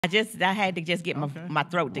I had to just get my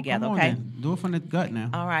throat together, come on okay? then. Do it from the gut now.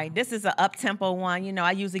 All right, this is an up-tempo one. You know,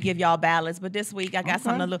 I usually give y'all ballads, but this week I got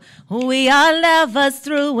something a little. We are lovers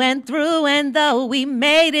through, and though we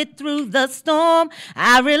made it through the storm,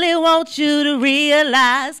 I really want you to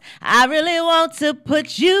realize, I really want to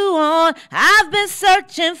put you on. I've been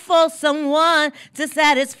searching for someone to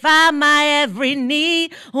satisfy my every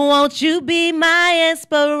need. Won't you be my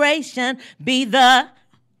inspiration, be the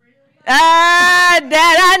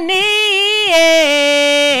that I need.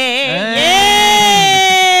 Hey.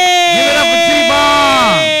 Yeah. Give it up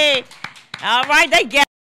for Tbomb. All right, they get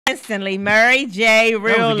instantly. Murray J.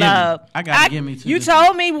 Real Love. I gotta give me. You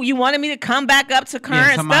told me you wanted me to come back up to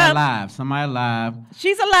current stuff. Somebody alive.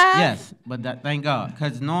 She's alive. Yes, but thank God,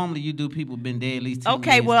 because normally you do people been dead at least 10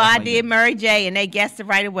 Okay, years, well I like did that. Murray J. and they guessed it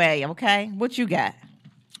right away. Okay, what you got?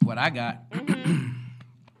 What I got.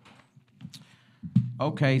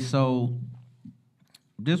 Okay, so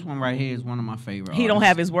this one right here is one of my favorite. He don't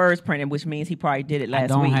have his words printed, which means he probably did it last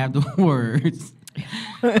week. I don't have the words,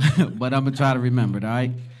 but I'm gonna try to remember it. All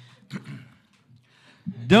right.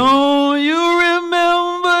 Don't you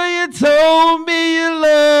remember you told me you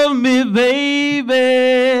love me,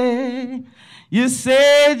 baby? You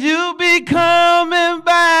said you'll be coming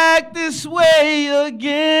back this way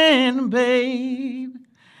again, babe.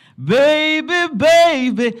 Baby,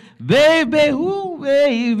 baby, baby, ooh,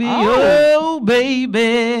 baby, oh,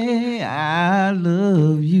 baby, I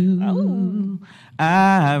love you. Oh.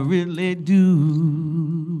 I really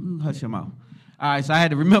do. Hush your mouth. All right, so I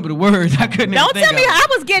had to remember the words. I couldn't. Don't tell me I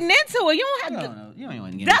was getting into it. You don't have to. No, you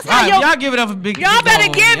ain't getting That's into it. how y'all give it up for big. Y'all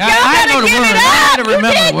better give. Y'all better I give it up. I had to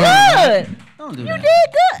remember the words. Good. Don't do you that.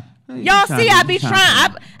 did good. Y'all see, I be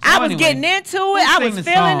trying. I was anyway, getting into it. I was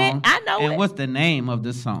feeling it. I know and it. what's the name of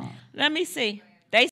the song? Let me see.